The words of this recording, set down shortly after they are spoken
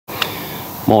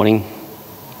Morning.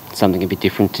 Something a bit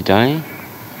different today.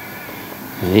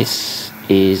 This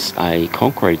is a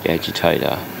concrete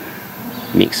agitator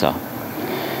mixer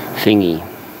thingy,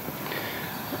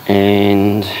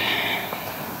 and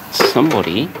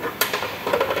somebody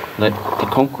let the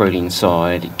concrete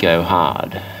inside go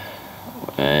hard,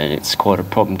 and it's quite a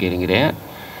problem getting it out.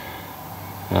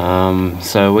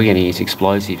 So we're going to use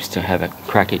explosives to have a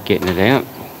crack at getting it out.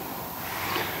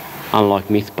 Unlike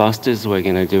Mythbusters, we're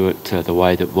going to do it the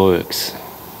way that works.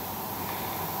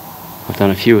 I've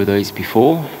done a few of these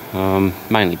before,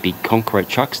 mainly big concrete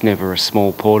trucks, never a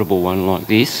small portable one like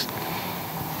this.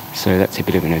 So that's a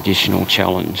bit of an additional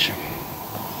challenge.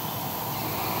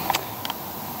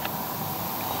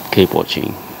 Keep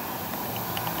watching.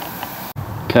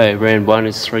 Okay, round one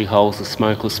is 3 holes of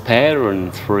smokeless powder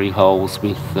and 3 holes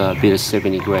with a bit of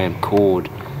 70-gram cord.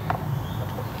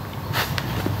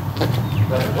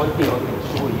 But one thing I can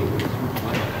assure you is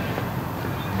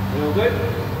real good.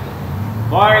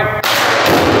 Firing!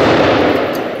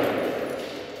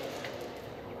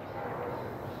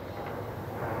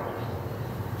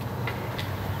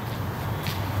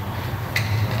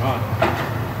 Alright.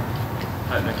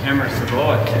 Hope the camera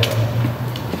survived.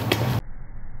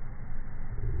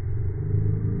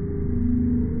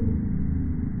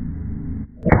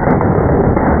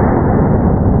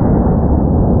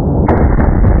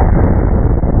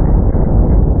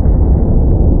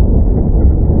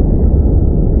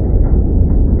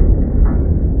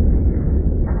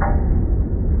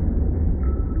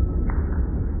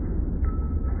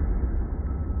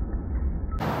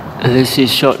 This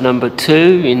is shot number 2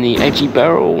 in the Agi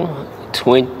barrel,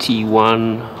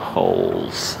 21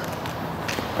 holes.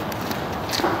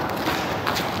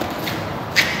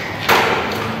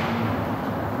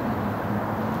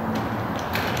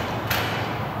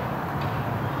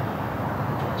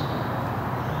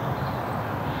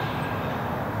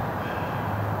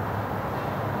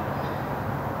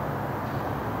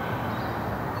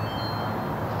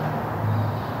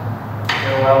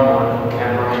 Well done,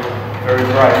 camera. Very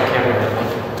bright camera.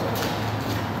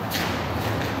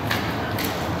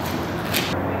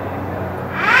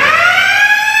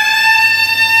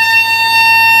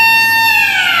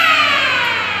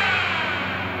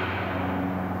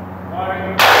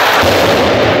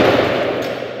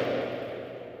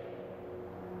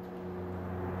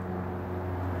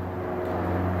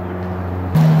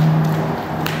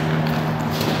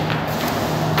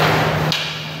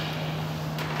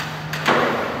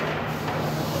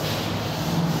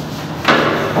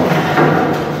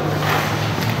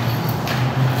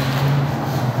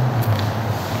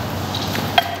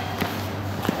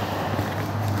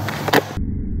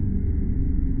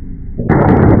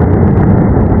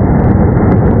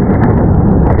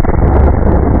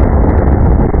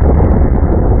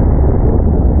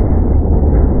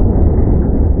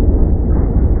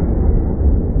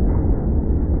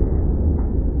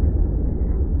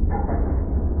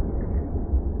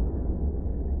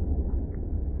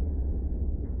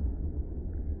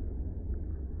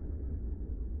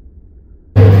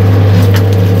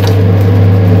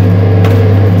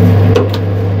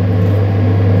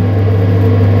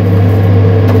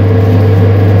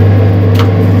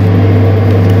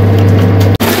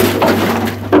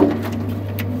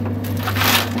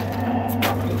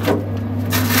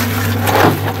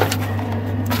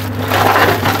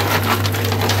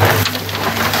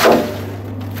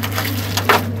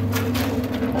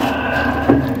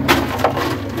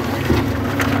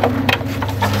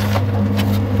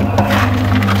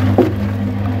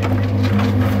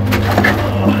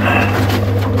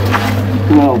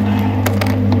 Well,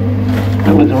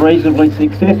 that was reasonably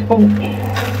successful.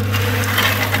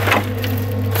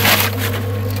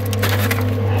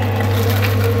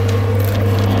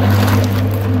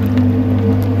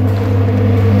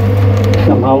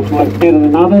 Some holes work better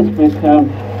than others, but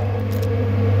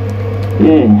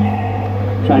yeah,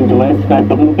 change the landscape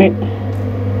a little bit.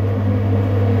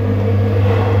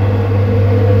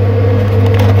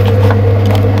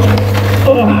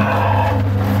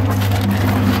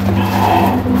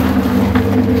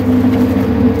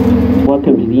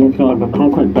 Welcome to the inside of a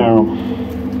concrete barrel.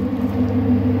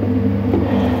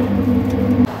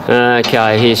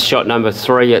 Okay, here's shot number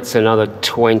 3. It's another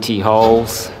 20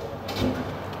 holes.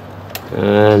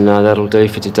 And that'll do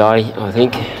for today, I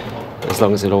think. As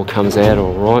long as it all comes out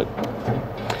all right.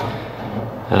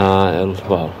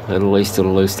 Well, at least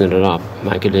it'll loosen it up.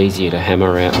 Make it easier to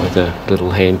hammer out with a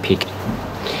little hand pick.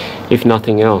 If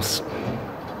nothing else.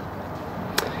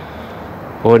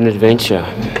 What an adventure.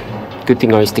 Good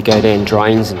thing I used to go down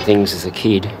drains and things as a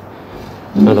kid.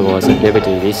 Otherwise I'd never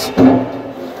do this.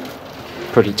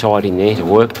 Pretty tight in there to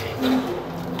work.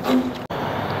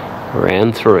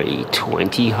 Round 3,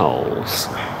 20 holes.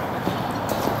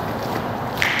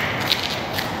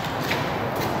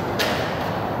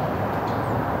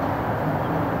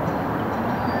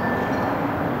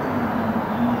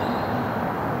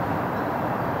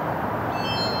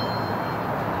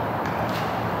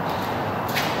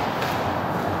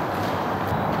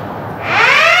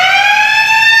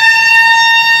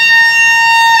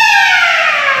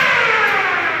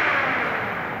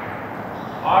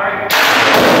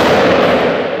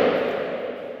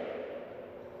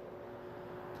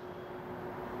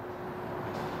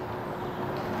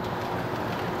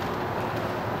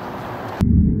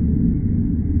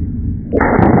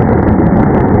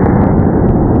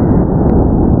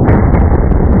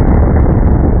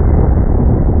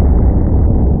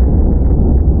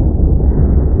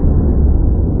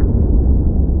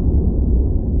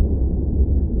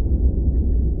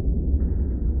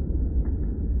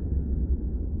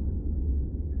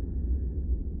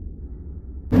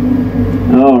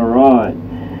 All right.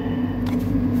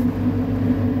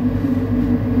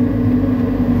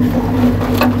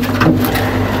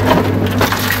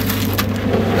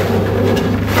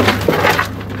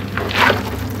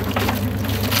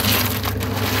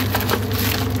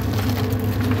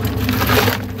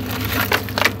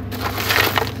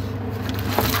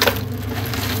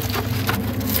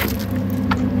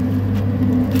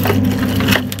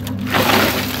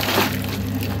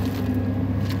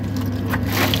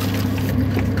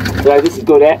 So this is a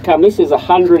good outcome. This is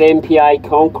 100 MPa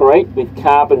concrete with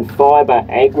carbon fibre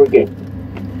aggregate.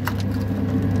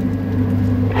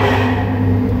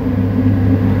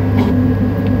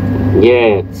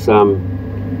 Yeah, it's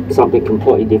something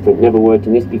completely different. Never worked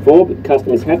in this before, but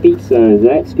customer's happy, so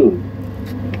that's good.